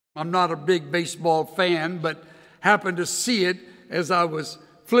I'm not a big baseball fan, but happened to see it as I was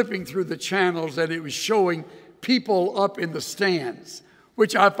flipping through the channels, and it was showing people up in the stands,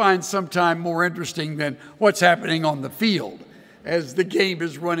 which I find sometimes more interesting than what's happening on the field as the game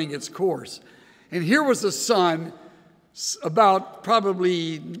is running its course. And here was a son, about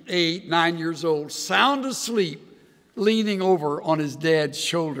probably 8, 9 years old, sound asleep, leaning over on his dad's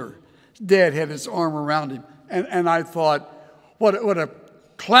shoulder. His dad had his arm around him. And I thought, what a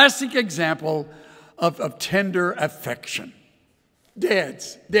classic example of tender affection.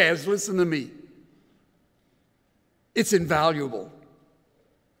 Dads, listen to me. It's invaluable.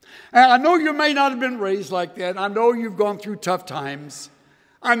 And I know you may not have been raised like that. I know you've gone through tough times.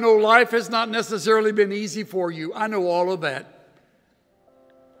 I know life has not necessarily been easy for you. I know all of that.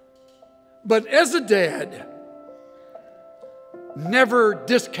 But as a dad, never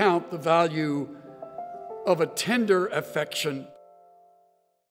discount the value of a tender affection.